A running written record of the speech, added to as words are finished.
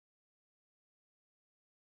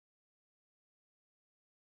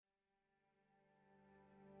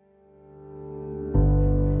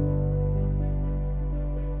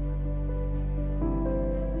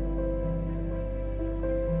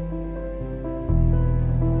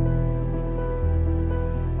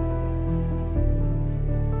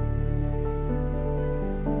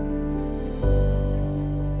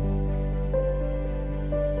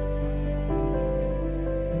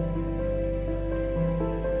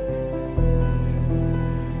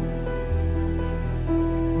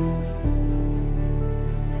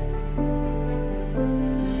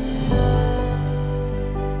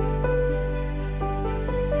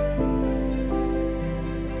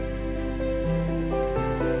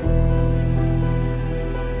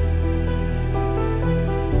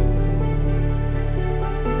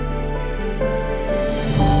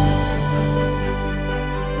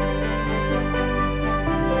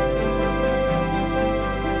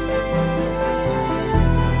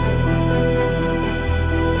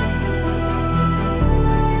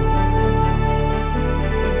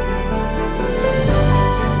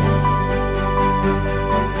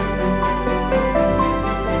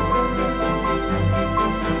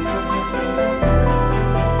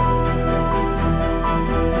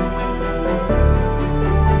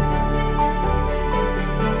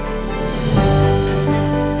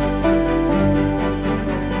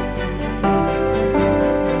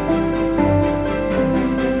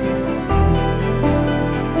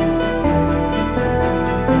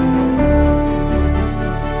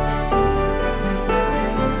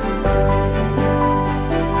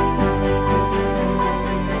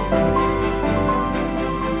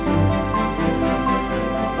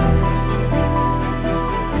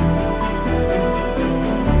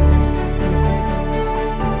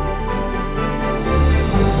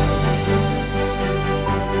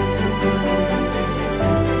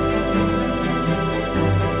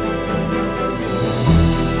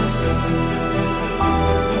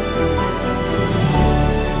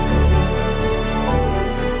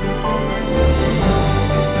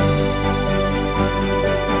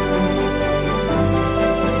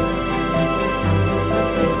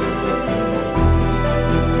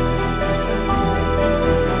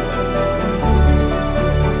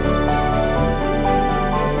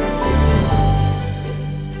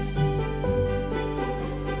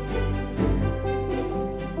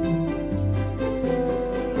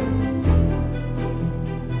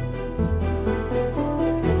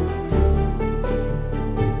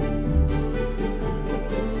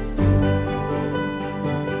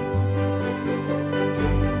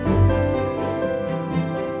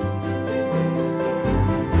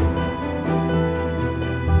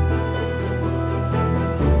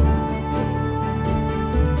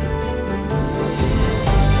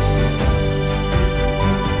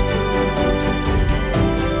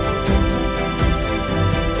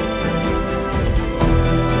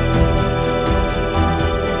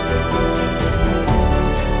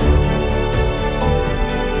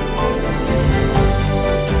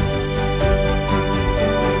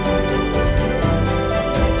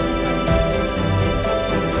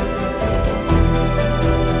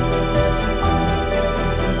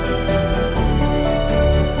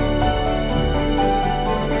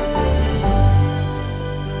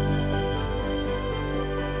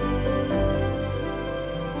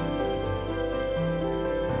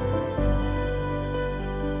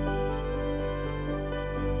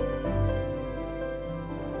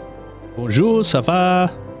Bonjour, ça va?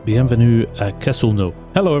 Bienvenue à Castelnaud.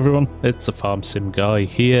 Hello everyone, it's the Farm Sim guy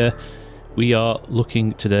here. We are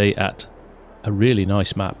looking today at a really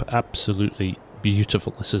nice map, absolutely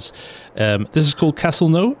beautiful. This is called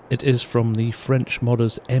Castelnaud. It is from the French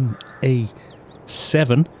modders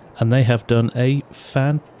MA7, and they have done a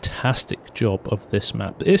fantastic job of this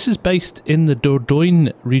map. This is based in the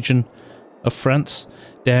Dordogne region of France,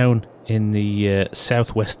 down in the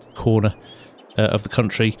southwest corner of the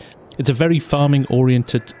country. It's a very farming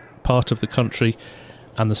oriented part of the country,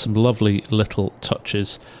 and there's some lovely little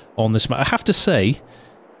touches on this map. I have to say,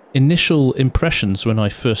 initial impressions when I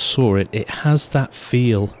first saw it, it has that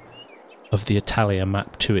feel of the Italia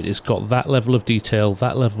map to it. It's got that level of detail,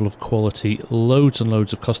 that level of quality, loads and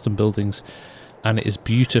loads of custom buildings, and it is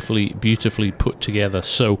beautifully, beautifully put together.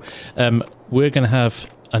 So we're going to have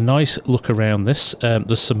a nice look around this.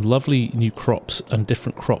 There's some lovely new crops and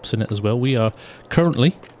different crops in it as well. We are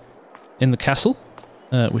currently in the castle,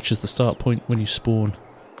 which is the start point when you spawn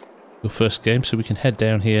your first game. So we can head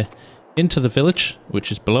down here into the village,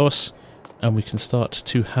 which is below us, and we can start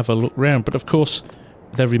to have a look round. But of course,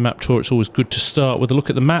 with every map tour, it's always good to start with a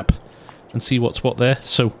look at the map and see what's what there.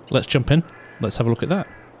 So let's jump in. Let's have a look at that.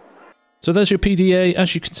 So there's your PDA.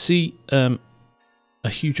 As you can see, a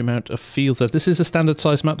huge amount of fields there. This is a standard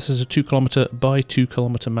size map. This is a 2 kilometer by 2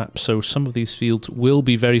 kilometer map, so some of these fields will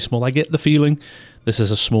be very small. I get the feeling this is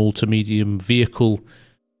a small to medium vehicle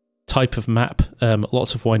type of map.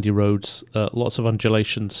 Lots of windy roads, lots of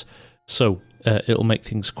undulations, so it'll make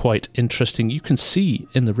things quite interesting. You can see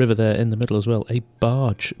in the river there in the middle as well a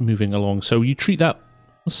barge moving along, so you treat that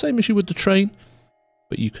the same as you would the train,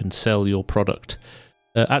 but you can sell your product.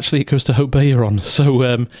 Actually, it goes to Hope Bayron,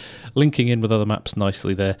 so linking in with other maps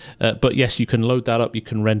nicely there. But yes, you can load that up, you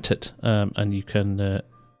can rent it, and you can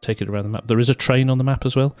take it around the map. There is a train on the map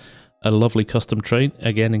as well, a lovely custom train,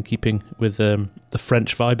 again in keeping with the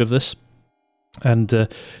French vibe of this. And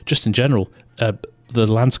just in general, the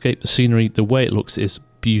landscape, the scenery, the way it looks is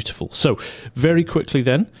beautiful. So very quickly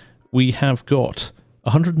then, we have got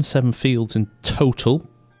 107 fields in total.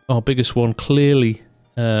 Our biggest one clearly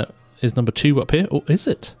is number 2 up here, or is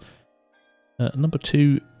it? Number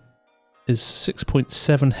 2 is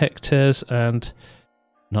 6.7 hectares and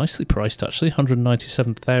nicely priced actually,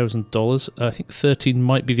 $197,000. I think 13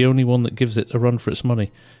 might be the only one that gives it a run for its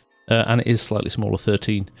money, and it is slightly smaller,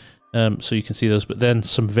 13. So you can see those, but then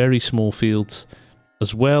some very small fields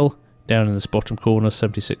as well down in this bottom corner.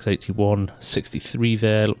 76, 81, 63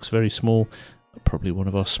 there, looks very small. Probably one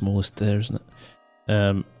of our smallest there, isn't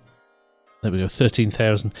it? There we go,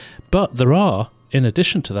 13,000. But there are, in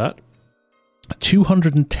addition to that,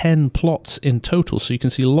 210 plots in total. So you can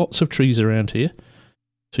see lots of trees around here.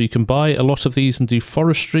 So you can buy a lot of these and do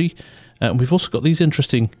forestry. And we've also got these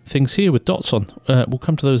interesting things here with dots on. We'll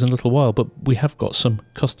come to those in a little while, but we have got some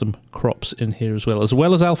custom crops in here as well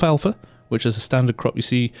as alfalfa, which is a standard crop you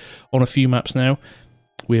see on a few maps now.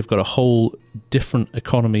 We have got a whole different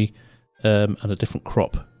economy and a different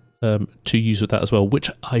crop to use with that as well, which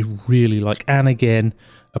I really like, and again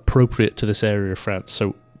appropriate to this area of France,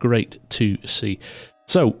 so great to see.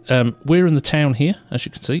 So we're in the town here, as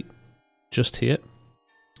you can see, just here.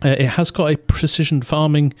 It has got a precision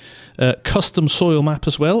farming custom soil map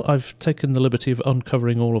as well. I've taken the liberty of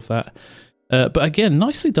uncovering all of that, but again,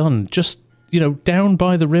 nicely done. Just, you know, down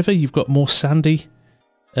by the river you've got more sandy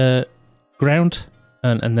ground,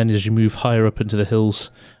 and then as you move higher up into the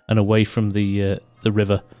hills and away from the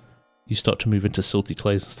river, you start to move into silty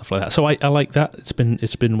clays and stuff like that. So I like that. It's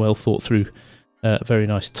been well thought through. Very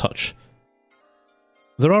nice touch.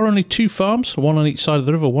 There are only 2 farms, one on each side of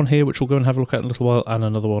the river, one here, which we'll go and have a look at in a little while, and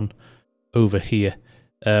another one over here.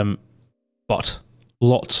 But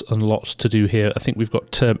lots and lots to do here. I think we've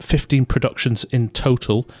got 15 productions in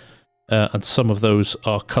total, and some of those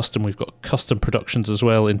are custom. We've got custom productions as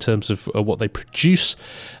well in terms of what they produce.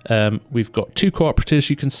 We've got 2 cooperatives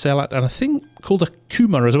you can sell at, and a thing called a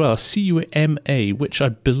CUMA as well, a CUMA, which I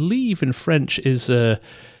believe in French is a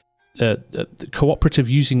cooperative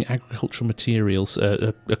using agricultural materials,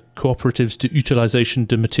 a cooperatives d'utilisation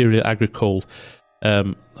de matériaux agricoles.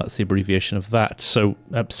 That's the abbreviation of that. So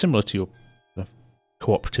similar to your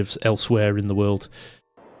cooperatives elsewhere in the world.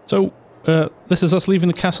 So this is us leaving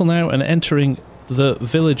the castle now and entering the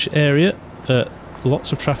village area.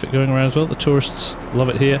 Lots of traffic going around as well. The tourists love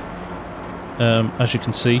it here, as you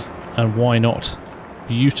can see, and why not?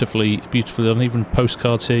 Beautifully done. Even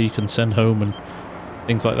postcards here you can send home and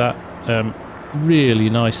things like that. Really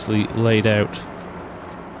nicely laid out.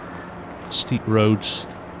 Steep roads.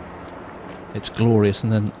 It's glorious.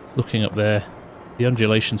 And then looking up there, the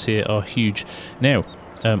undulations here are huge. Now,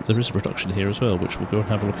 there is a production here as well, which we'll go and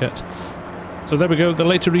have a look at. So there we go, the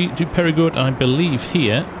Laiterie du Périgord. I believe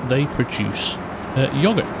here they produce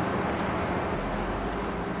yogurt.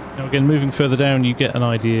 Now again, moving further down, you get an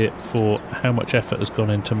idea for how much effort has gone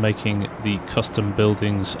into making the custom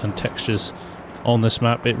buildings and textures on this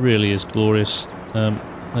map. It really is glorious.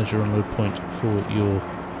 There's your unload point for your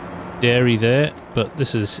dairy there, but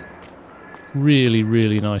this is really,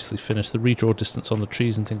 really nicely finished. The redraw distance on the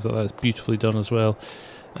trees and things like that is beautifully done as well.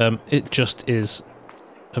 It just is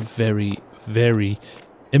a very, very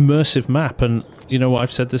immersive map, and you know what,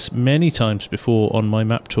 I've said this many times before on my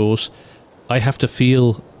map tours. I have to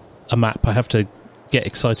feel a map, I have to get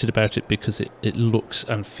excited about it because it looks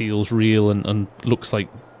and feels real and looks like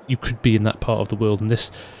you could be in that part of the world, and this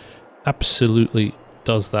absolutely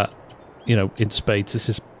does that, you know, in spades. This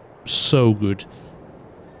is so good.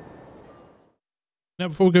 Now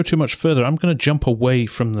before we go too much further, I'm going to jump away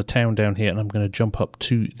from the town down here and I'm going to jump up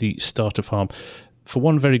to the starter farm. For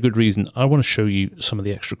one very good reason, I want to show you some of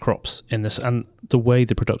the extra crops in this and the way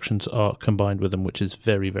the productions are combined with them, which is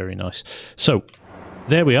very, very nice. So,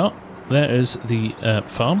 there we are. There is the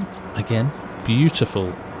farm. Again,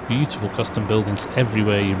 beautiful, beautiful custom buildings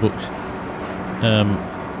everywhere you look.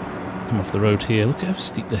 Come off the road here. Look at how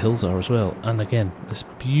steep the hills are as well. And again, this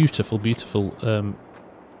beautiful, beautiful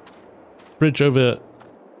bridge over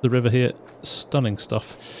the river here. Stunning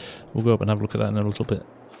stuff. We'll go up and have a look at that in a little bit.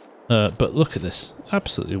 But look at this.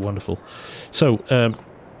 Absolutely wonderful. So,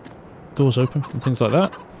 doors open and things like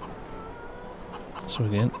that. So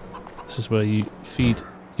again, this is where you feed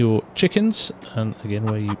your chickens, and again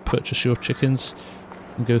where you purchase your chickens.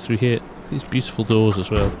 And go through here. Look at these beautiful doors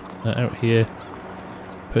as well. Out here.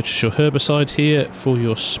 Purchase your herbicide here for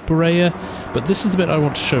your sprayer. But this is the bit I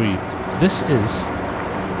want to show you. This is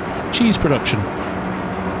cheese production.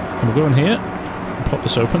 And we'll go in here and pop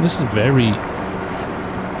this open. This is very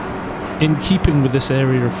in keeping with this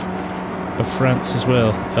area of France as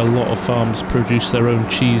well. A lot of farms produce their own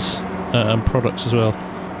cheese and products as well.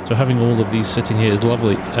 So having all of these sitting here is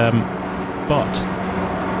lovely. But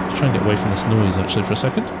let's try and get away from this noise actually for a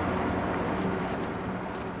second.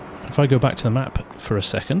 If I go back to the map for a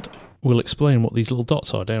second, we'll explain what these little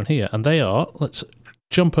dots are down here. And they are, let's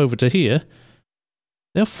jump over to here.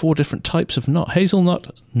 There are 4 different types of nut.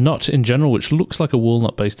 Hazelnut, nut in general, which looks like a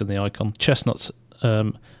walnut based in the icon. Chestnuts,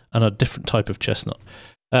 and a different type of chestnut.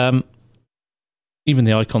 Even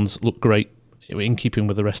the icons look great in keeping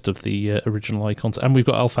with the rest of the original icons. And we've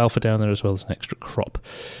got alfalfa down there as well as an extra crop.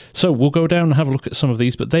 So we'll go down and have a look at some of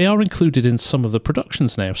these, but they are included in some of the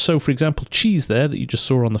productions now. So for example, cheese there that you just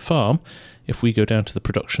saw on the farm, if we go down to the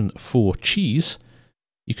production for cheese,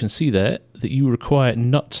 you can see there that you require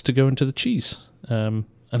nuts to go into the cheese. And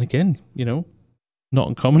again, you know, not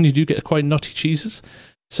uncommon, you do get quite nutty cheeses.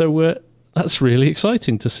 So that's really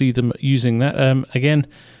exciting to see them using that. Again,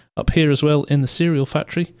 up here as well in the cereal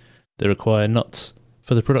factory, they require nuts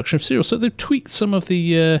for the production of cereal. So they've tweaked some of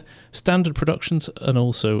the standard productions and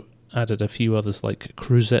also added a few others like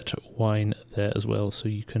Creuset wine there as well, so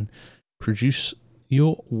you can produce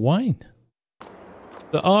your wine.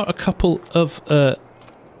 There are a couple of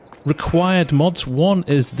required mods. One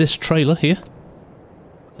is this trailer here.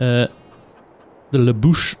 The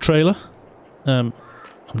Leluc trailer. I'm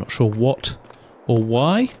not sure what or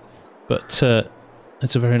why, but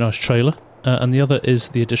it's a very nice trailer. And the other is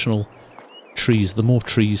the additional trees, the more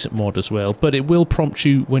trees mod as well. But it will prompt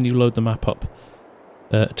you when you load the map up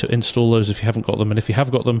to install those if you haven't got them. And if you have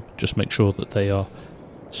got them, just make sure that they are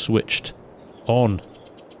switched on.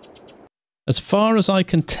 As far as I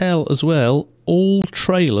can tell as well, all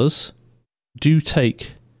trailers do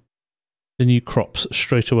take the new crops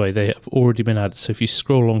straight away. They have already been added. So if you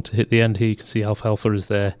scroll along to hit the end here, you can see alfalfa is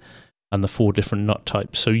there and the 4 different nut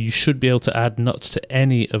types. So you should be able to add nuts to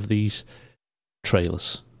any of these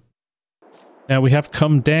trailers. Now we have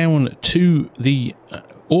come down to the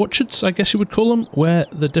orchards, I guess you would call them, where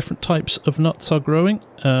the different types of nuts are growing.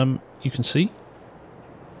 You can see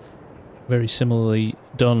very similarly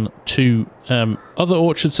done to other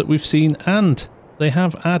orchards that we've seen, and they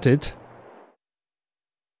have added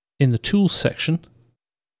in the tools section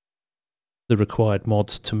the required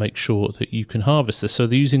mods to make sure that you can harvest this. So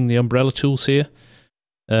they're using the umbrella tools here,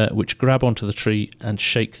 which grab onto the tree and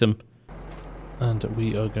shake them. And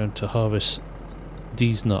we are going to harvest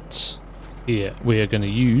these nuts here. We are going to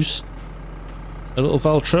use a little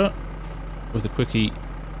Valtra with a quickie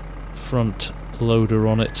front loader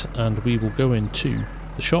on it, and we will go into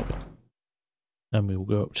the shop and we will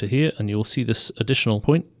go up to here and you'll see this additional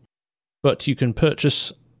point. But you can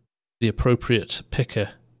purchase the appropriate picker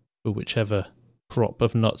for whichever crop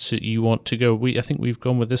of nuts that you want to go. I think we've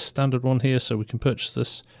gone with this standard one here, so we can purchase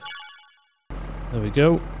this There we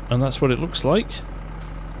go, and that's what it looks like.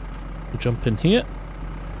 We'll jump in here.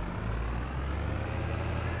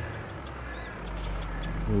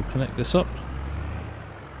 We'll connect this up.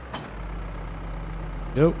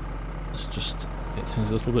 There we go. Let's just get things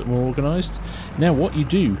a little bit more organised. Now what you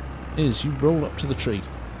do is you roll up to the tree.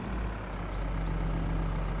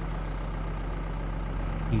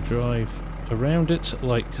 You drive around it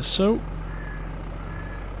like so.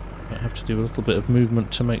 Might have to do a little bit of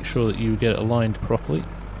movement to make sure that you get it aligned properly.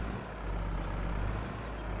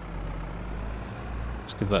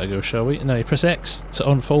 Let's give that a go, shall we? Now you press X to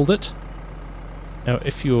unfold it. Now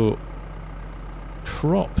if your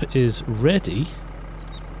crop is ready,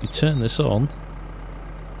 you turn this on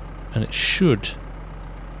and it should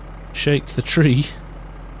shake the tree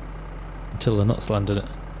until the nuts land in it.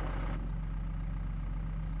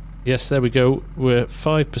 Yes, there we go. We're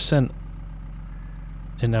 5%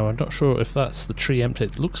 in now. I'm not sure if that's the tree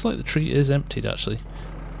emptied. It looks like the tree is emptied actually.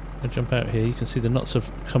 I'll jump out here. You can see the nuts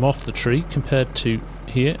have come off the tree compared to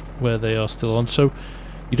here where they are still on. So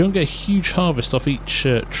you don't get a huge harvest off each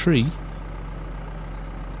tree,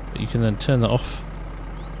 but you can then turn that off.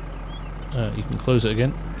 You can close it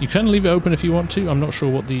again. You can leave it open if you want to. I'm not sure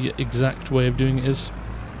what the exact way of doing it is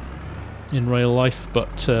in real life,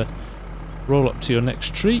 but roll up to your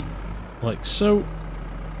next tree, like so.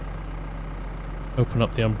 Open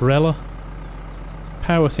up the umbrella.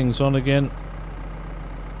 Power things on again.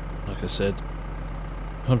 Like I said,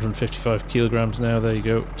 155 kilograms now, there you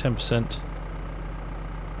go, 10%.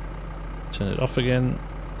 Turn it off again,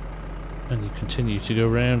 and you continue to go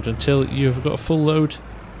round until you've got a full load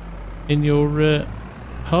in your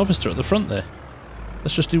harvester at the front there.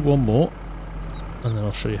 Let's just do one more, and then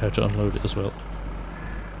I'll show you how to unload it as well.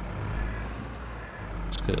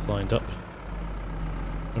 Let's get it lined up.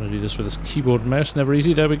 I'm going to do this with this keyboard and mouse, never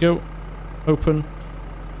easy. There we go. Open.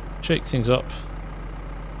 Shake things up.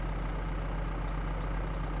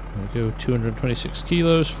 There we go, 226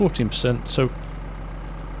 kilos, 14%. So,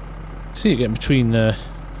 see you're getting between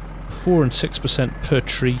 4 and 6% per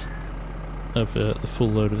tree of the full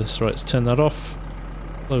load of this. Right, let's turn that off.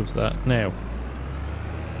 Close that. Now,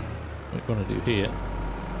 what you want to do here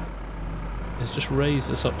is just raise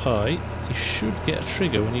this up high. You should get a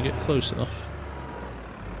trigger when you get close enough.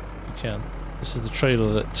 You can. This is the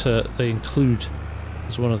trailer that they include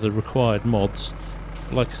as one of the required mods.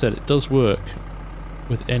 But like I said, it does work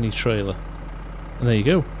with any trailer. And there you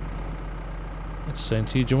go. It's saying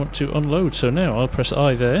to you, do you want to unload? So now I'll press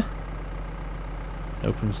I there.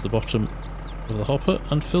 Opens the bottom of the hopper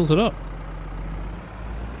and fills it up.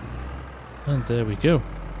 And there we go.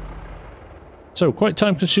 So quite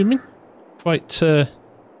time consuming, quite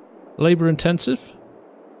labour intensive,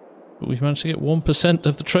 but we've managed to get 1%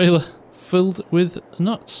 of the trailer filled with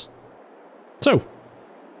nuts. So,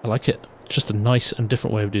 I like it. Just a nice and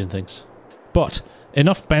different way of doing things. But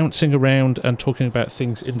enough bouncing around and talking about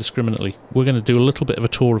things indiscriminately. We're going to do a little bit of a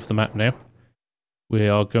tour of the map now. We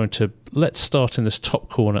are going to, let's start in this top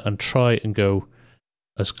corner and try and go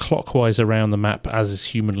as clockwise around the map as is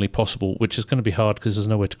humanly possible, which is going to be hard because there's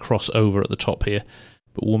nowhere to cross over at the top here.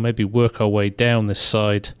 But we'll maybe work our way down this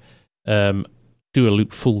side, do a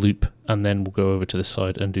loop, full loop, and then we'll go over to this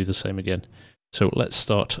side and do the same again. So let's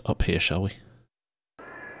start up here, shall we?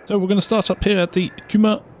 So we're going to start up here at the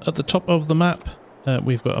CUMA at the top of the map.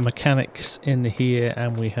 We've got a mechanics in here,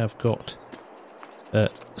 and we have got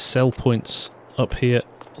sell points up here.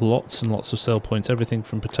 Lots and lots of sell points, everything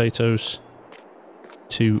from potatoes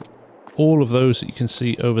to all of those that you can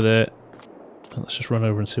see over there. And let's just run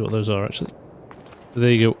over and see what those are actually. So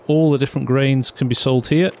there you go, all the different grains can be sold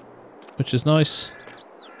here, which is nice.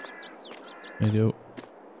 There you go,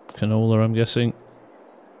 canola I'm guessing.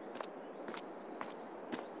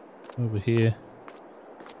 Over here.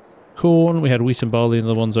 Corn, we had wheat and barley and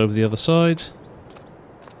the ones over the other side.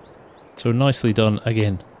 So nicely done,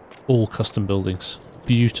 again, all custom buildings.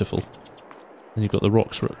 Beautiful. And you've got the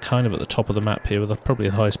rocks kind of at the top of the map here, with probably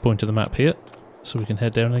the highest point of the map here. So we can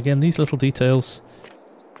head down again. These little details.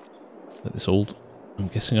 Like this old, I'm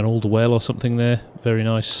guessing an old well or something there. Very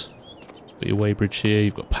nice. Got your weighbridge here,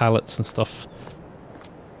 you've got pallets and stuff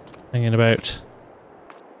hanging about.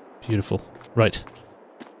 Beautiful. Right.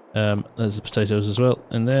 There's the potatoes as well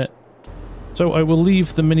in there. So I will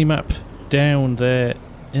leave the mini-map down there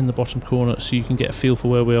in the bottom corner so you can get a feel for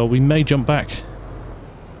where we are. We may jump back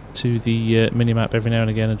to the mini-map every now and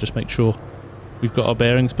again and just make sure we've got our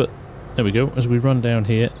bearings, but there we go. As we run down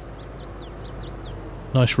here,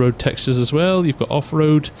 nice road textures as well. You've got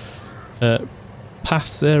off-road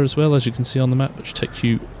paths there as well, as you can see on the map, which take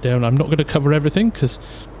you down. I'm not going to cover everything because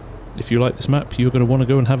if you like this map, you're going to want to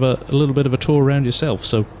go and have a little bit of a tour around yourself.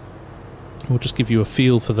 So We'll just give you a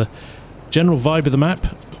feel for the general vibe of the map,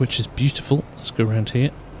 which is beautiful. Let's go around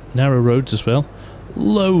here. Narrow roads as well.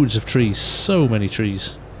 Loads of trees, so many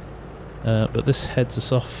trees. But this heads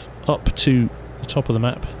us off up to the top of the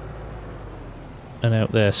map and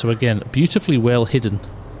out there. So again, beautifully well hidden.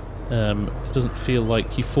 It doesn't feel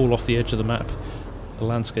like you fall off the edge of the map. The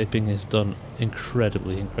landscaping is done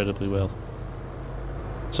incredibly, incredibly well.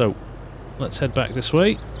 So let's head back this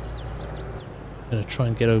way. I'm going to try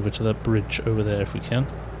and get over to that bridge over there if we can.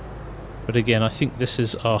 But again, I think this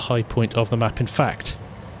is our high point of the map. In fact,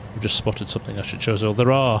 we've just spotted something I should show as well.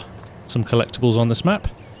 There are some collectibles on this map.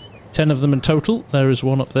 10 of them in total. There is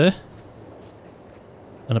one up there.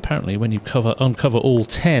 And apparently when you uncover all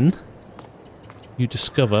 10, you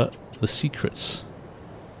discover the secrets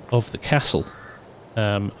of the castle.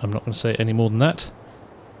 I'm not going to say any more than that.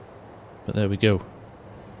 But there we go.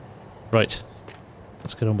 Right.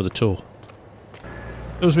 Let's get on with the tour.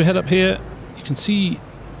 So as we head up here, you can see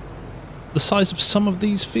the size of some of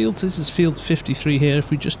these fields. This is field 53 here.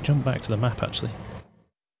 If we just jump back to the map, actually,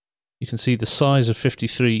 you can see the size of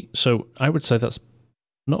 53. So I would say that's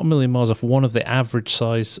not a million miles off one of the average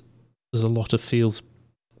size. There's a lot of fields,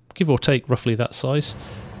 give or take, roughly that size.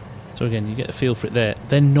 So again, you get a feel for it there.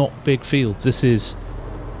 They're not big fields. This is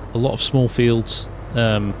a lot of small fields.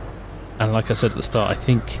 And like I said at the start, I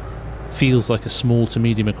think feels like a small to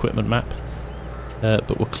medium equipment map.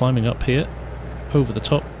 But we're climbing up here, over the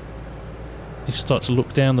top. You start to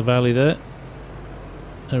look down the valley there.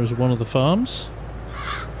 There is one of the farms.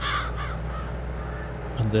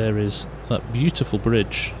 And there is that beautiful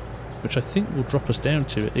bridge, which I think will drop us down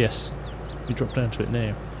to it. Yes, we drop down to it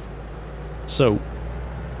now. So,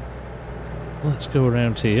 let's go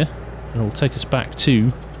around here, and it will take us back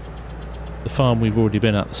to the farm we've already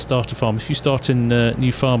been at, the starter farm. If you start in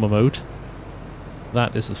new farmer mode,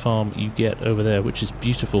 that is the farm you get over there, which is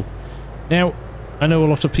beautiful. Now, I know a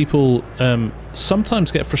lot of people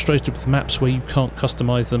sometimes get frustrated with maps where you can't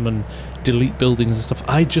customize them and delete buildings and stuff.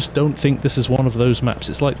 I just don't think this is one of those maps.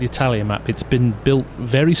 It's like the Italia map. It's been built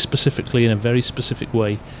very specifically in a very specific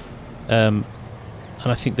way, and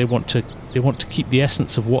I think they want to keep the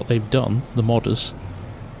essence of what they've done, the modders,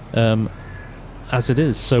 as it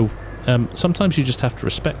is. So sometimes you just have to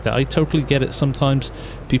respect that. I totally get it. Sometimes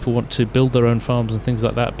people want to build their own farms and things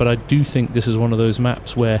like that, but I do think this is one of those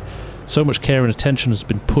maps where so much care and attention has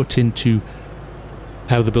been put into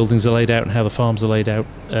how the buildings are laid out and how the farms are laid out,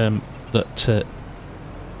 that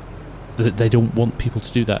they don't want people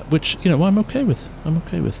to do that, which, you know, I'm okay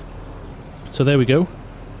with. So there we go.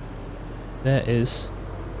 There is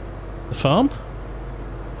the farm.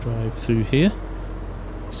 Drive through here.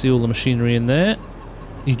 See all the machinery in there.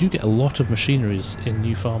 You do get a lot of machineries in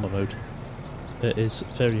new farmer mode. It is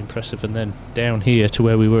very impressive. And then down here to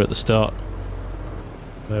where we were at the start,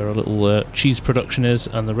 where our little cheese production is,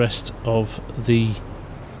 and the rest of the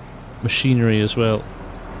machinery as well.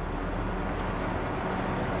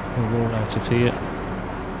 We'll roll out of here,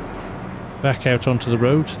 back out onto the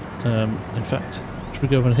road. In fact, should we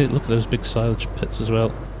go over and hit? Look at those big silage pits as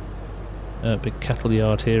well. Big cattle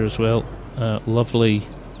yard here as well. Lovely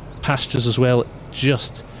pastures as well,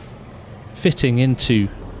 just fitting into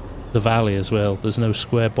the valley as well. There's no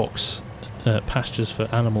square box pastures for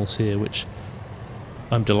animals here, which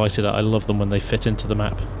I'm delighted at. I love them when they fit into the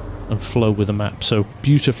map and flow with the map. So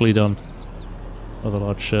beautifully done. Another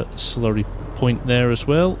large slurry point there as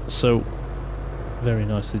well. So very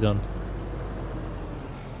nicely done.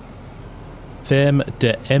 Ferme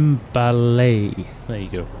de Emballé. There you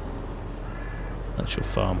go. That's your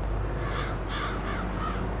farm.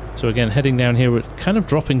 So again, heading down here, we're kind of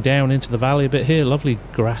dropping down into the valley a bit here. Lovely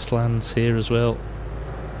grasslands here as well.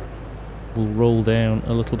 We'll roll down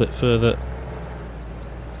a little bit further.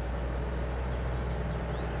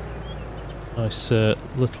 Nice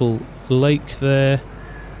little lake there.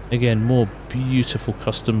 Again, more beautiful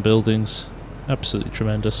custom buildings. Absolutely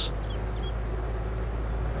tremendous.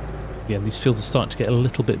 Again, these fields are starting to get a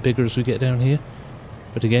little bit bigger as we get down here.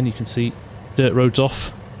 But again, you can see dirt roads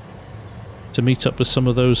off to meet up with some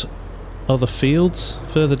of those other fields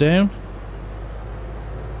further down.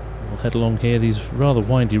 We'll head along here, these rather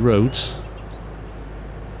windy roads.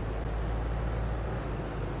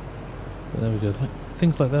 But there we go.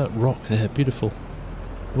 Things like that rock there, beautiful.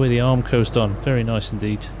 The way the arm goes on, very nice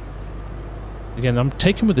indeed. Again, I'm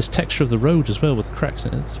taken with this texture of the road as well, with the cracks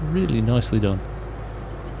in it. It's really nicely done.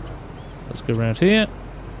 Let's go around here.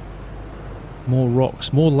 More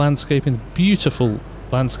rocks, more landscaping, beautiful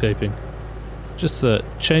landscaping. Just the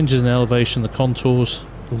changes in elevation, the contours,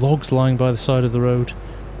 the logs lying by the side of the road.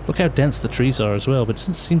 Look how dense the trees are as well, but it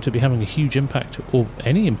doesn't seem to be having a huge impact, or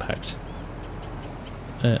any impact.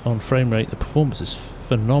 on frame rate. The performance is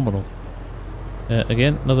phenomenal.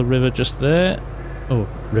 Again, another river just there. Oh,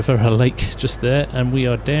 river, a lake just there. And we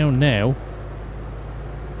are down now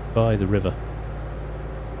by the river.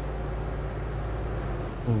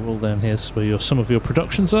 We'll roll down here where some of your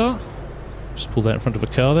productions are. Just pulled out in front of a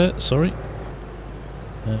car there, sorry.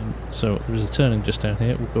 So there is a turning just down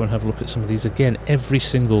here. We'll go and have a look at some of these again. Every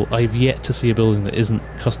single... I've yet to see a building that isn't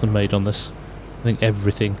custom made on this. I think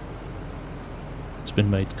everything has been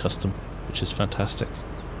made custom, which is fantastic.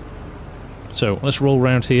 So let's roll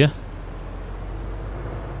around here.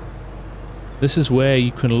 This is where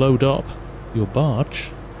you can load up your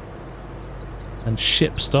barge and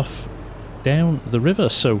ship stuff down the river.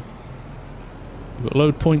 So you've got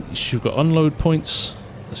load points, you've got unload points.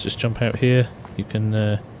 Let's just jump out here. You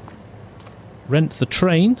can rent the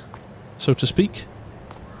train, so to speak.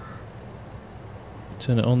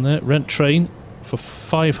 Turn it on there. Rent train for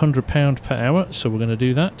 £500 per hour, so we're going to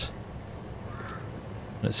do that.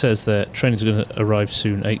 And it says there, train is going to arrive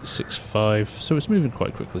soon, 8:65, so it's moving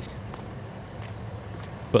quite quickly.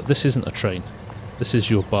 But this isn't a train. This is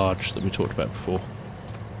your barge that we talked about before.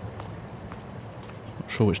 Not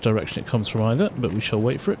sure which direction it comes from either, but we shall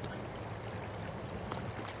wait for it.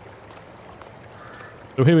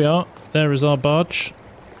 So here we are, there is our barge,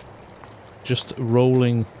 just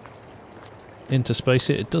rolling into space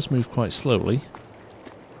here. It does move quite slowly,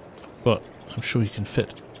 but I'm sure you can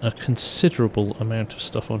fit a considerable amount of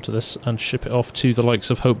stuff onto this and ship it off to the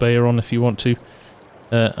likes of Hope Bay or on if you want to,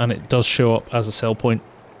 and it does show up as a sell point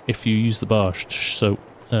if you use the barge, so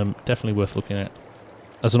definitely worth looking at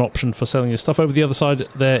as an option for selling your stuff. Over the other side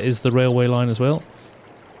there is the railway line as well.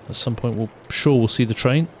 At some point we'll see the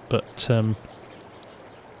train, but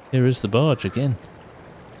here is the barge again.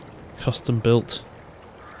 Custom built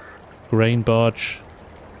grain barge,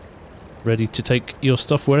 ready to take your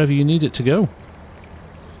stuff wherever you need it to go.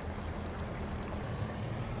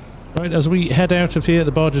 Right, as we head out of here,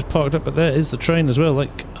 the barge is parked up, but there is the train as well.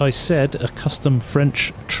 Like I said, a custom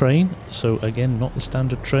French train, so again, not the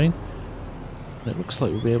standard train. And it looks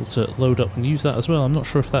like we'll be able to load up and use that as well. I'm not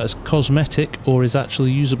sure if that is cosmetic or is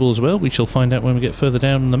actually usable as well. We shall find out when we get further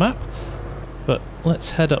down on the map. But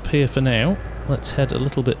let's head up here for now. Let's head a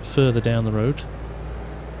little bit further down the road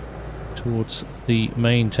towards the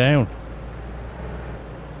main town.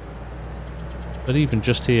 But even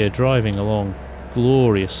just here, driving along,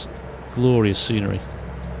 glorious, glorious scenery.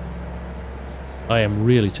 I am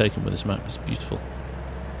really taken with this map, it's beautiful.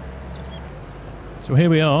 So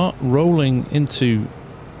here we are, rolling into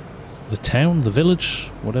the town, the village,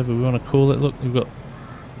 whatever we want to call it. Look, we've got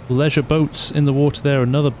leisure boats in the water there,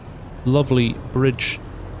 another lovely bridge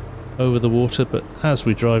over the water. But as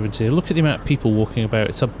we drive into here, look at the amount of people walking about.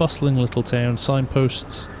 It's a bustling little town,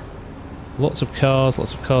 signposts, lots of cars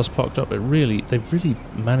parked up. They've really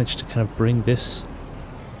managed to kind of bring this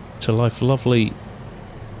to life. Lovely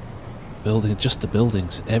building, just the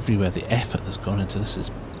buildings everywhere. The effort that's gone into this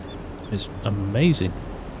is amazing.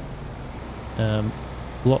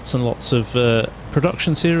 Lots and lots of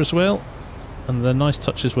productions here as well, and the nice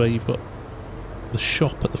touches where you've got the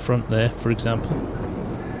shop at the front there, for example,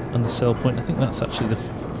 and the sell point. I think that's actually the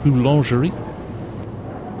boulangerie.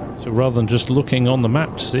 So rather than just looking on the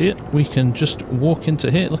map to see it, we can just walk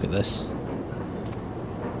into here. Look at this.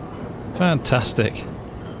 Fantastic.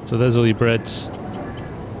 So there's all your breads,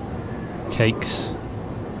 cakes,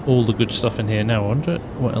 all the good stuff in here. Now I wonder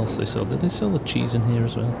what else they sell. Did they sell the cheese in here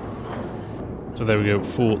as well? So there we go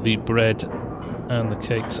for the bread and the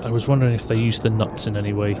cakes. I was wondering if they used the nuts in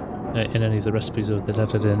any way, in any of the recipes, or they'd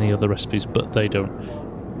added any other recipes, but they don't.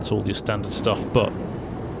 It's all your standard stuff. But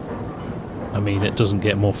I mean, it doesn't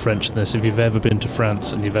get more French than this. If you've ever been to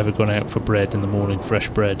France and you've ever gone out for bread in the morning, fresh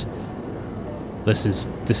bread, this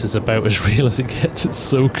is about as real as it gets. It's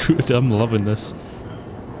so good. I'm loving this.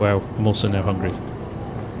 Wow, I'm also now hungry.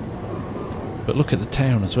 But look at the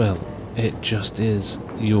town as well. It just is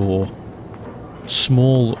your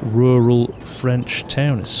small rural French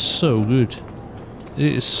town. It's so good.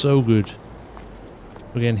 It is so good.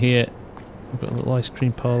 Again here, we've got a little ice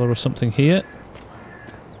cream parlour or something here.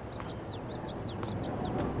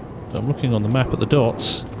 I'm looking on the map at the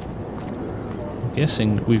dots. I'm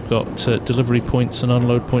guessing we've got delivery points and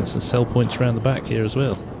unload points and sell points around the back here as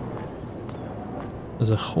well. There's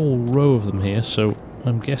a whole row of them here, so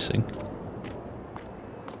I'm guessing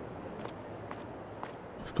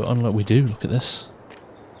we've got unload. We do, look at this.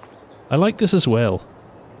 I like this as well,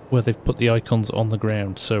 where they've put the icons on the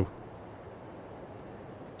ground. So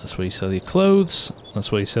that's where you sell your clothes,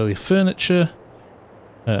 that's where you sell your furniture,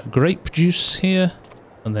 grape juice here,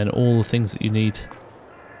 and then all the things that you need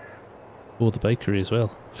for the bakery as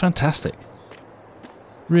well. Fantastic.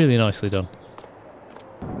 Really nicely done.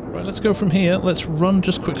 Right, let's go from here. Let's run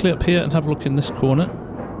just quickly up here and have a look in this corner.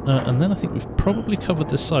 And then I think we've probably covered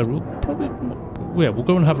this side. We'll probably... yeah, we'll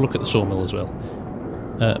go and have a look at the sawmill as well.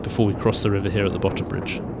 Before we cross the river here at the bottom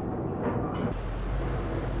bridge.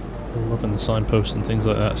 Loving the signposts and things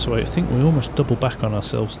like that, so I think we almost double back on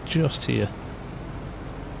ourselves just here.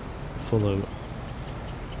 Follow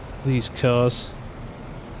these cars.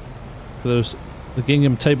 The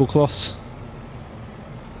gingham tablecloths.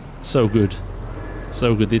 So good.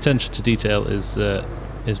 So good. The attention to detail is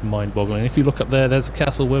mind-boggling. If you look up there, there's the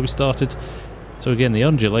castle where we started. So again, the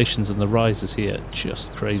undulations and the rises here,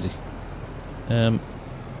 just crazy.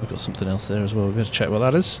 We've got something else there as well. We're going to check what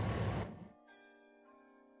that is.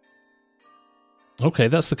 Okay,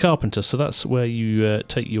 that's the carpenter. So that's where you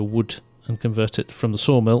take your wood and convert it from the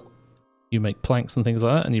sawmill. You make planks and things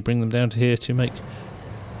like that, and you bring them down to here to make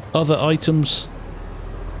other items,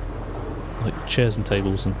 like chairs and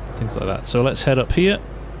tables and things like that. So let's head up here.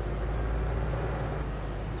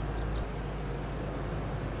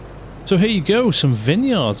 So here you go, some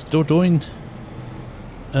vineyards. Dordogne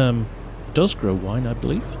does grow wine, I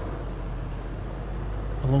believe,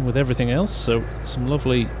 along with everything else. So some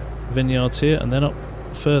lovely vineyards here, and then up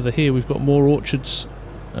further here we've got more orchards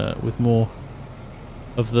with more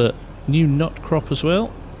of the new nut crop as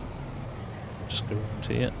well. Just go around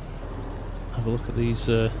here, have a look at these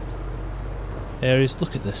areas.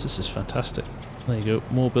 Look at this, this is fantastic. There you go,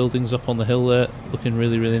 more buildings up on the hill there, looking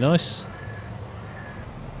really, really nice.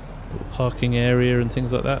 Little parking area and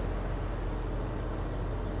things like that.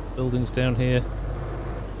 Buildings down here.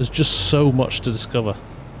 There's just so much to discover.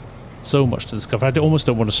 So much to discover. I almost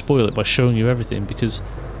don't want to spoil it by showing you everything, because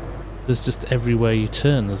there's just everywhere you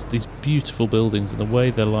turn. There's these beautiful buildings and the way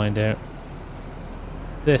they're lined out.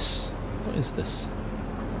 This. What is this?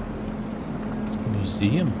 A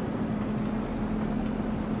museum.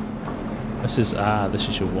 This is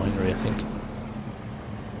your winery, I think.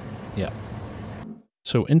 Yeah.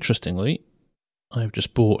 So interestingly, I've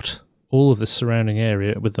just bought all of this surrounding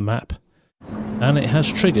area with the map, and it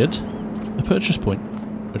has triggered a purchase point,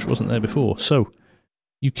 which wasn't there before. So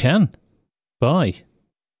you can buy.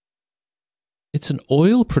 It's an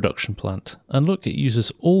oil production plant, and look, it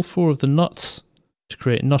uses all 4 of the nuts to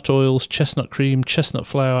create nut oils, chestnut cream, chestnut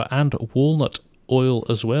flour, and walnut oil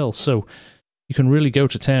as well. So you can really go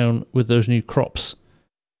to town with those new crops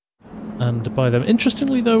and buy them.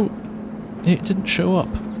 Interestingly though, it didn't show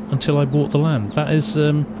up until I bought the land. That is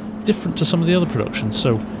different to some of the other productions,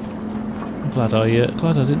 so I'm glad I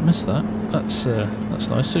didn't miss that. That's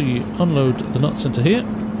nice. So you unload the nuts into here,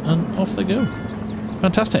 and off they go.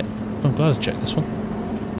 Fantastic. I'm glad I checked this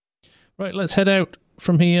one. Right, let's head out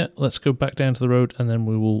from here. Let's go back down to the road, and then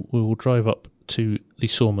we will drive up to the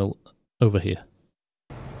sawmill over here.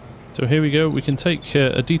 So here we go. We can take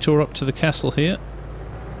a detour up to the castle here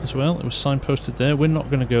as well. It was signposted there. We're not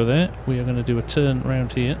going to go there. We are going to do a turn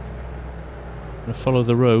around here. We're going to follow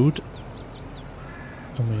the road,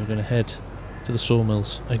 and we are going to head to the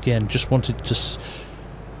sawmills. Again, just wanted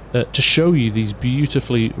to show you these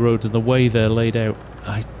beautifully roads and the way they're laid out.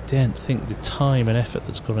 I don't think the time and effort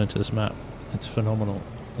that's gone into this map. It's phenomenal.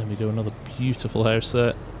 There we go, another beautiful house there.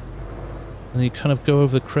 And then you kind of go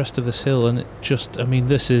over the crest of this hill, and it just, I mean,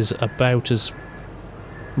 this is about as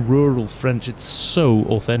rural French. It's so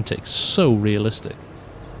authentic, so realistic.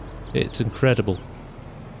 It's incredible.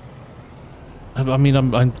 I mean,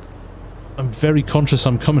 I'm very conscious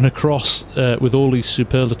I'm coming across with all these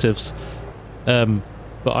superlatives,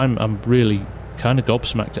 but I'm really kind of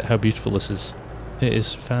gobsmacked at how beautiful this is. It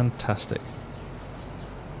is fantastic.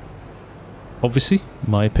 Obviously,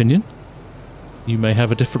 my opinion. You may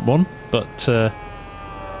have a different one, but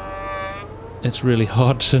it's really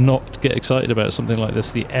hard to not get excited about something like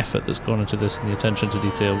this. The effort that's gone into this and the attention to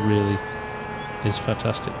detail really is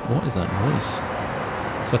fantastic. What is that noise?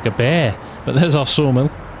 It's like a bear. But there's our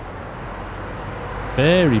sawmill.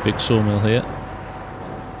 Very big sawmill here.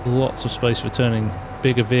 Lots of space for turning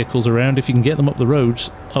bigger vehicles around if you can get them up the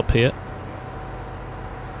roads up here.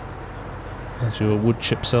 There's your wood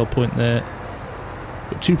chip sell point there.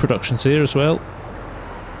 Got 2 productions here as well.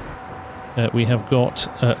 We have got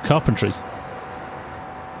carpentry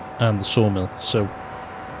and the sawmill. So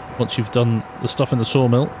once you've done the stuff in the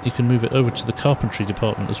sawmill, you can move it over to the carpentry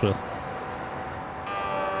department as well.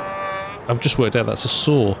 I've just worked out that's a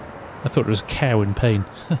saw. I thought it was a cow in pain.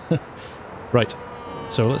 Right,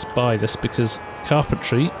 so let's buy this because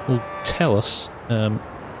carpentry will tell us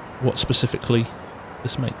what specifically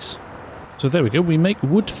this makes. So there we go, we make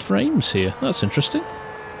wood frames here. That's interesting.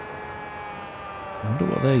 I wonder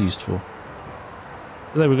what they're used for.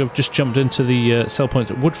 There we go, I've just jumped into the sell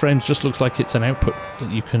point. Wood frames just looks like it's an output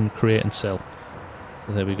that you can create and sell.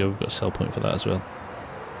 So there we go, we've got a sell point for that as well.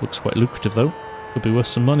 Looks quite lucrative though. Could be worth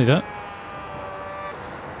some money, that.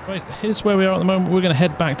 Right, here's where we are at the moment. We're going to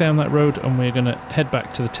head back down that road and we're going to head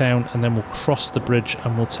back to the town, and then we'll cross the bridge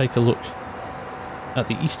and we'll take a look at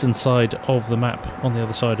the eastern side of the map on the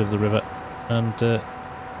other side of the river and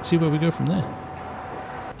see where we go from there.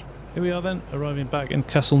 Here we are then, arriving back in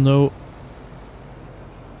Castelnaud.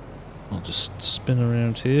 I'll just spin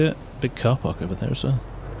around here. Big car park over there as well.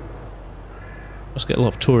 Must get a lot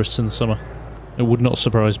of tourists in the summer. It would not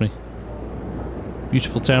surprise me.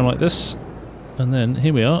 Beautiful town like this. And then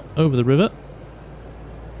here we are, over the river.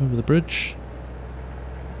 Over the bridge.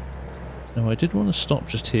 Now I did want to stop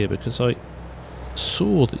just here because I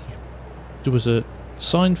saw that there was a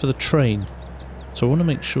sign for the train. So I want to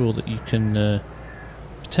make sure that you can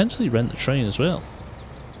potentially rent the train as well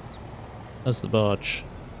as the barge.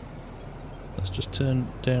 Let's just turn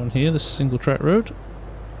down here, this single track road.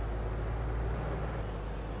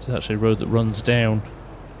 It's actually a road that runs down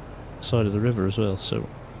the side of the river as well, so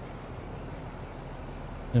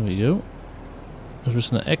there we go. There's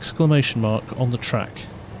just an exclamation mark on the track.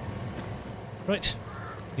 Right,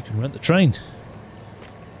 you can rent the train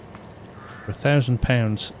for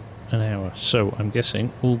 £1,000 an hour, so I'm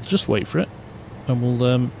guessing we'll just wait for it and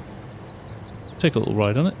we'll take a little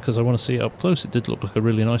ride on it because I want to see it up close. It did look like a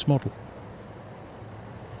really nice model.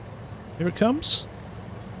 Here it comes.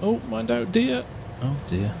 Oh, mind out, dear. Oh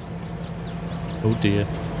dear. Oh dear.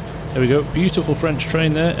 There we go. Beautiful French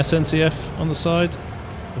train there. SNCF on the side.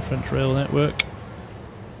 The French rail network.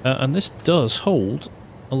 And this does hold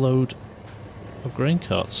a load of grain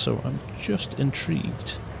carts, so I'm just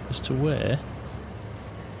intrigued as to where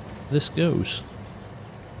this goes.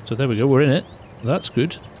 So there we go. We're in it. That's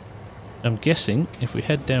good. I'm guessing if we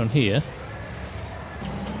head down here,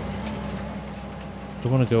 I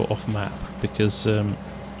want to go off map because put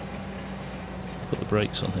the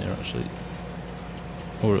brakes on here actually,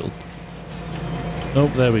 or it'll.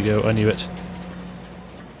 Oh, there we go. I knew it.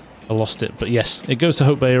 I lost it, but yes, it goes to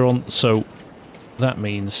Hope Bayron, so that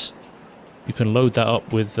means you can load that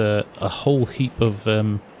up with a whole heap of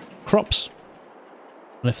crops,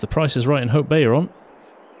 and if the price is right in Hope Bayron,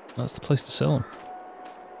 that's the place to sell them.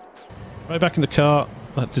 Right back in the car.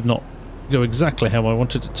 That did not go exactly how I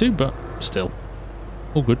wanted it to, but still.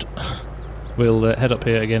 All good. We'll head up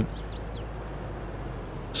here again.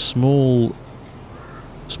 Small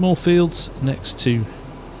fields next to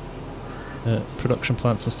production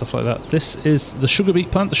plants and stuff like that. This is the sugar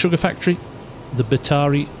beet plant, the sugar factory, the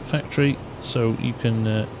Bitari factory. So you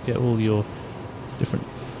can get all your different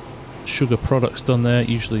sugar products done there.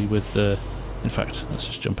 Usually with, in fact, let's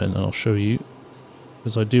just jump in and I'll show you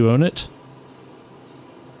because I do own it.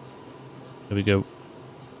 There we go.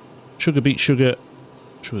 Sugar beet sugar.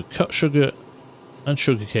 Sugar cut sugar and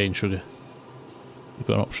sugar cane sugar. You've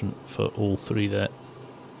got an option for all three there,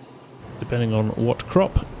 depending on what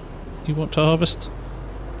crop you want to harvest.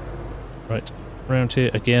 Right, around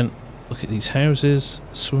here again, look at these houses,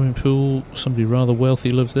 swimming pool, somebody rather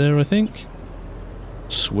wealthy lives there I think.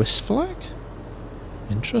 Swiss flag?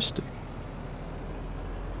 Interesting.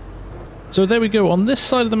 So there we go, on this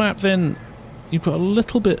side of the map then, you've got a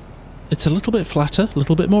little bit. It's a little bit flatter, a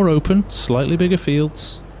little bit more open, slightly bigger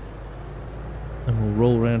fields. And we'll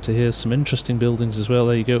roll around to here, some interesting buildings as well,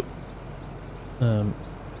 there you go.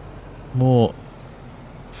 More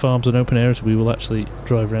farms and open areas, we will actually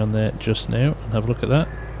drive around there just now and have a look at that.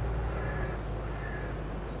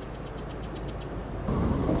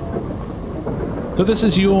 So this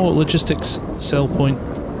is your logistics sell point.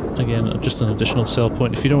 Again, just an additional sell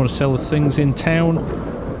point. If you don't want to sell the things in town,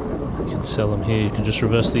 you can sell them here. You can just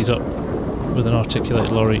reverse these up with an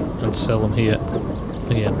articulated lorry and sell them here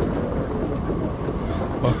again.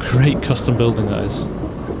 What a great custom building that is.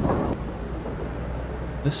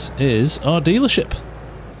 This is our dealership.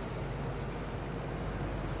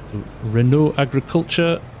 Renault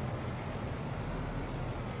Agriculture.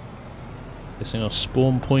 Guessing our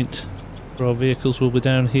spawn point for our vehicles will be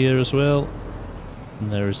down here as well.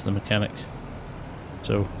 And there is the mechanic.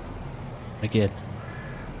 So, again,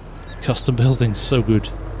 custom buildings, so good.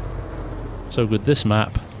 So good. This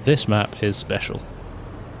map is special.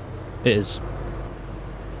 It is.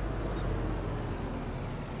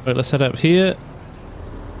 Right, let's head out here.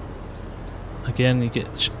 Again, you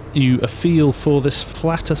get a feel for this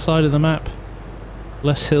flatter side of the map.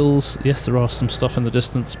 Less hills. Yes, there are some stuff in the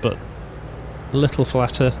distance, but a little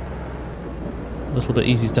flatter. A little bit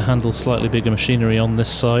easy to handle, slightly bigger machinery on this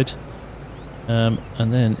side. And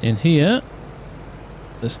then in here,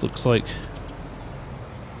 this looks like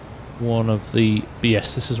one of the...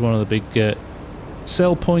 Yes, this is one of the big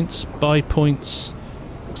sell points, buy points.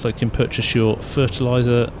 Looks like you can purchase your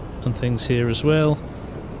fertiliser and things here as well.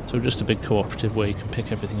 So just a big cooperative where you can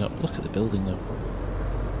pick everything up. Look at the building though.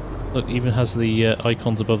 Look, it even has the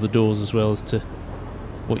icons above the doors as well as to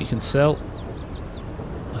what you can sell.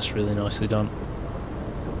 That's really nicely done.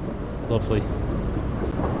 Lovely.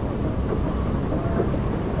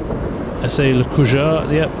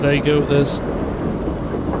 S.C.A.R, yep, there you go. There's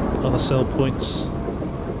other sell points.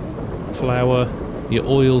 Flour. Your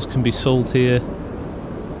oils can be sold here. You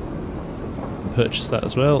can purchase that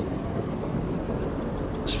as well.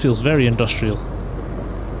 This feels very industrial.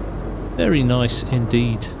 Very nice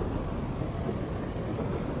indeed.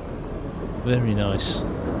 Very nice.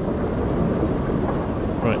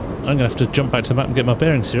 Right, I'm going to have to jump back to the map and get my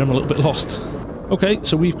bearings here. I'm a little bit lost. Okay,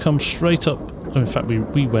 so we've come straight up. Oh, in fact,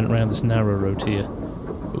 we went around this narrow road here.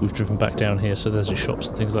 But we've driven back down here, so there's your shops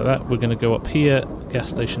and things like that. We're going to go up here, gas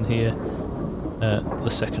station here. The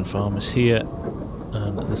second farm is here.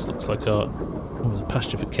 And this looks like our... Oh, there's a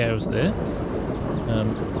pasture for cows there. There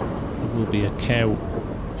will be a cow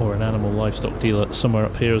or an animal livestock dealer somewhere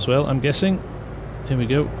up here as well, I'm guessing. Here we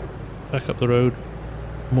go. Back up the road.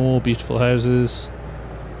 More beautiful houses.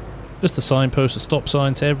 Just the signposts, the stop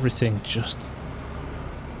signs, everything. Just...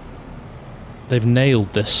 They've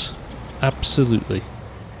nailed this. Absolutely.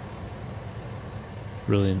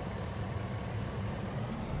 Brilliant.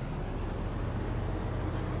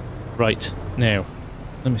 Right, now,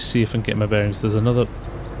 let me see if I can get my bearings. There's another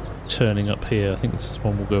turning up here. I think this is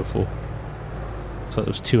one we'll go for. Looks like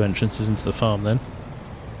there's two entrances into the farm then.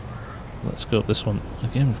 Let's go up this one.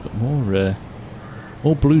 Again, we've got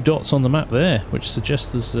more blue dots on the map there, which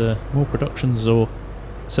suggests there's more productions or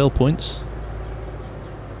sell points.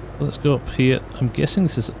 Let's go up here. I'm guessing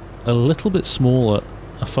this is a little bit smaller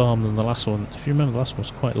a farm than the last one. If you remember, the last one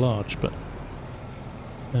was quite large, but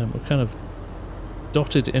we're kind of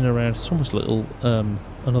dotted in around. It's almost a little,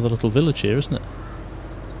 another little village here, isn't it?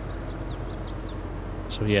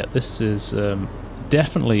 So yeah, this is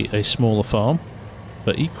definitely a smaller farm,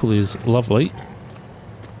 but equally as lovely.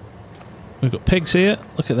 We've got pigs here.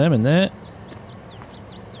 Look at them in there.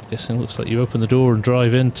 I'm guessing it looks like you open the door and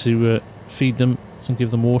drive in to feed them and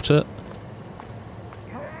give them water.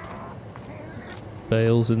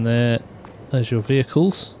 Bales in there. There's your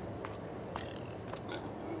vehicles.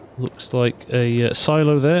 Looks like a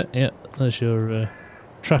silo there. Yeah, there's your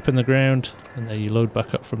trap in the ground, and there you load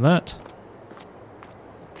back up from that.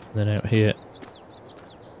 And then out here,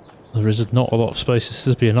 there is not a lot of space. This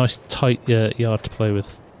would be a nice tight yard to play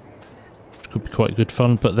with, which could be quite good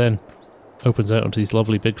fun, but then opens out onto these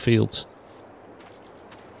lovely big fields.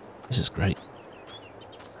 This is great.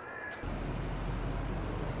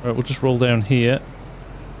 Right, we'll just roll down here.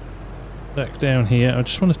 Back down here. I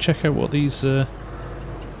just want to check out what these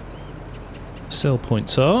sell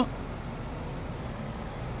points are.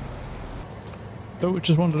 Oh, we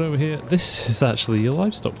just wandered over here. This is actually your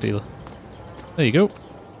livestock dealer. There you go.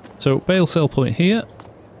 So, bale sell point here.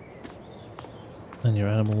 And your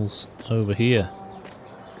animals over here.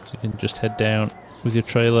 So you can just head down with your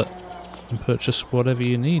trailer and purchase whatever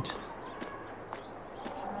you need.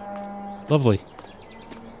 Lovely.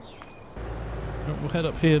 We'll head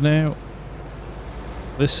up here now.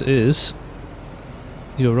 This is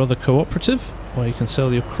your other cooperative, where you can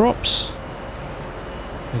sell your crops.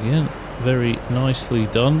 Again, very nicely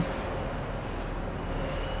done.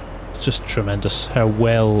 It's just tremendous how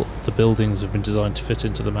well the buildings have been designed to fit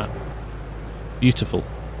into the map. Beautiful.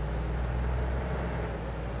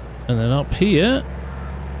 And then up here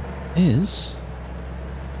is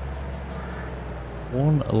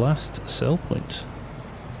one last sell point.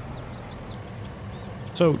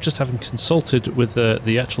 So, just having consulted with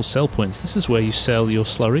the actual sell points, this is where you sell your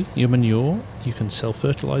slurry, your manure. You can sell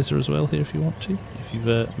fertiliser as well here if you want to, if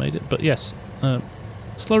you've made it. But yes,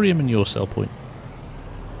 slurry and manure sell point,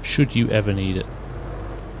 should you ever need it.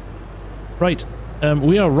 Right,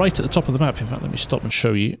 we are right at the top of the map. In fact, let me stop and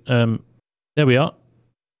show you. There we are.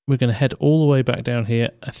 We're going to head all the way back down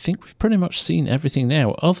here. I think we've pretty much seen everything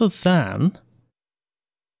now, other than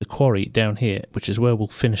the quarry down here, which is where we'll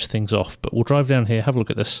finish things off. But we'll drive down here, have a look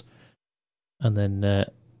at this, and then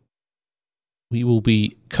we will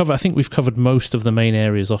be I think we've covered most of the main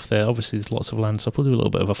areas off there. Obviously, there's lots of land, so I'll do a little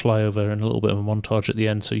bit of a flyover and a little bit of a montage at the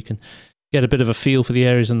end, so you can get a bit of a feel for the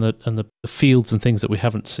areas and the fields and things that we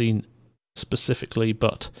haven't seen specifically.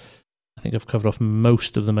 But I think I've covered off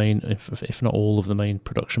most of the main, if not all of the main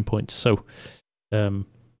production points. So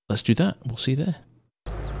let's do that. We'll see you there.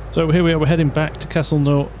 So here we are, we're heading back to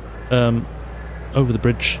Castelnaud, over the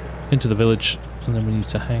bridge into the village, and then we need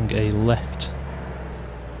to hang a left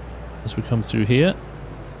as we come through here.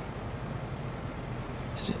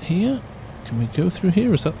 Is it here? Can we go through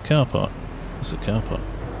here? Or is that the car park? That's the car park.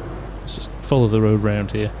 Let's just follow the road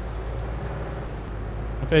round here.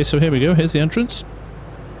 Okay, so here we go. Here's the entrance.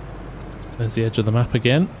 There's the edge of the map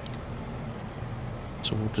again.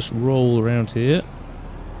 So we'll just roll around here.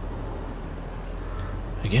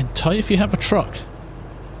 Again, tight if you have a truck.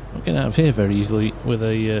 Not getting out of here very easily with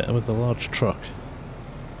a large truck.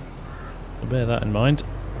 So bear that in mind.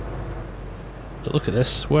 But look at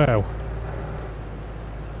this! Wow.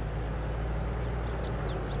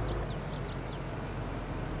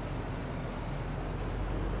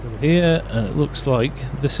 Over here, and it looks like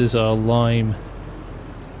this is our lime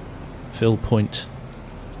fill point.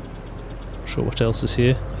 Not sure what else is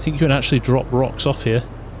here. I think you can actually drop rocks off here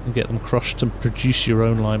and get them crushed to produce your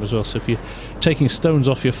own lime as well. So if you're taking stones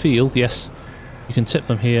off your field, yes, you can tip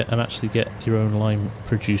them here and actually get your own lime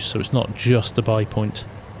produced. So it's not just a buy point,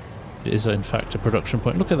 it is in fact a production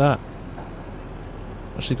point. Look at that.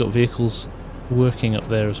 Actually got vehicles working up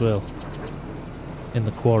there as well in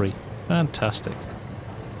the quarry. Fantastic.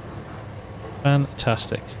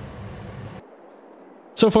 Fantastic.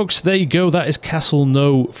 So folks, there you go. That is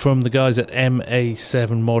Castelnaud from the guys at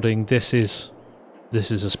MA7 Modding. This is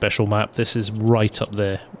a special map. This is right up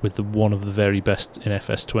there with one of the very best in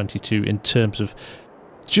FS22 in terms of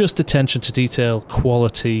just attention to detail,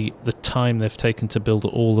 quality, the time they've taken to build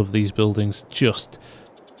all of these buildings. Just,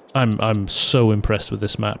 I'm so impressed with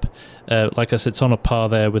this map. Like I said, it's on a par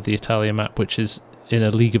there with the Italian map, which is in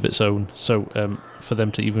a league of its own. So for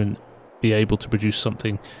them to even be able to produce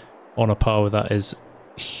something on a par with that is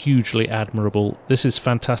hugely admirable. This is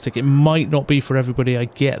fantastic. It might not be for everybody, I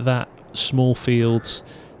get that. Small fields,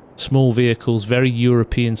 small vehicles, very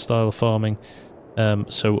European style farming.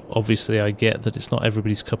 So obviously I get that it's not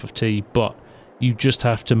everybody's cup of tea, but you just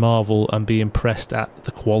have to marvel and be impressed at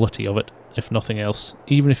the quality of it, if nothing else.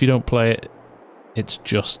 Even if you don't play it, it's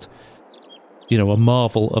just, you know, a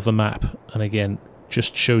marvel of a map. And again,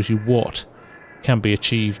 just shows you what can be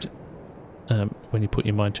achieved when you put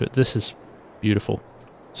your mind to it. This is beautiful.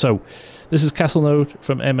 So, this is Castelnaud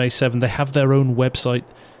from MA7. They have their own website,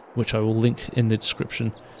 which I will link in the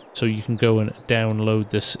description, so you can go and download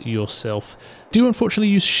this yourself. Do unfortunately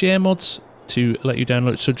use share mods to let you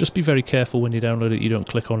download, so just be very careful when you download it, you don't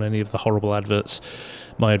click on any of the horrible adverts.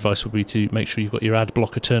 My advice would be to make sure you've got your ad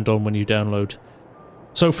blocker turned on when you download.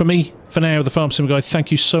 So for me, for now, the Farm Sim Guy,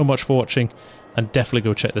 thank you so much for watching, and definitely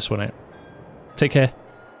go check this one out. Take care.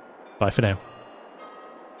 Bye for now.